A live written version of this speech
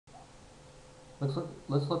Let's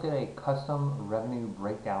look at a custom revenue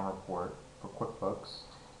breakdown report for QuickBooks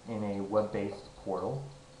in a web-based portal.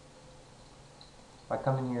 If I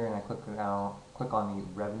come in here and I click on the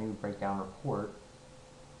revenue breakdown report,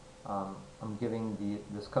 I'm giving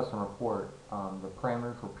this custom report the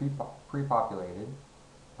parameters were pre-populated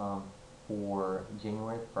for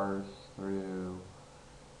January 1st through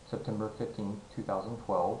September 15th,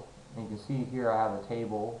 2012. And you can see here I have a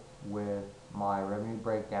table with my revenue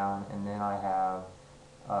breakdown, and then I have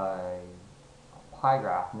a pie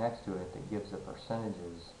graph next to it that gives the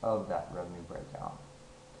percentages of that revenue breakdown.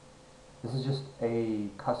 This is just a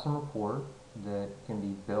custom report that can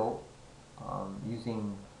be built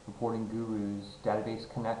using Reporting Guru's database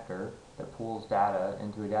connector that pulls data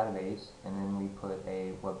into a database, and then we put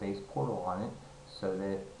a web-based portal on it so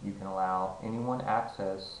that you can allow anyone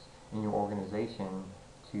access in your organization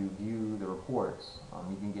to view the reports.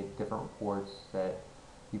 You can get different reports that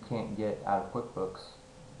you can't get out of QuickBooks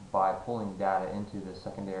by pulling data into the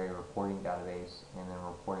secondary reporting database and then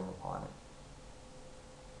reporting upon it.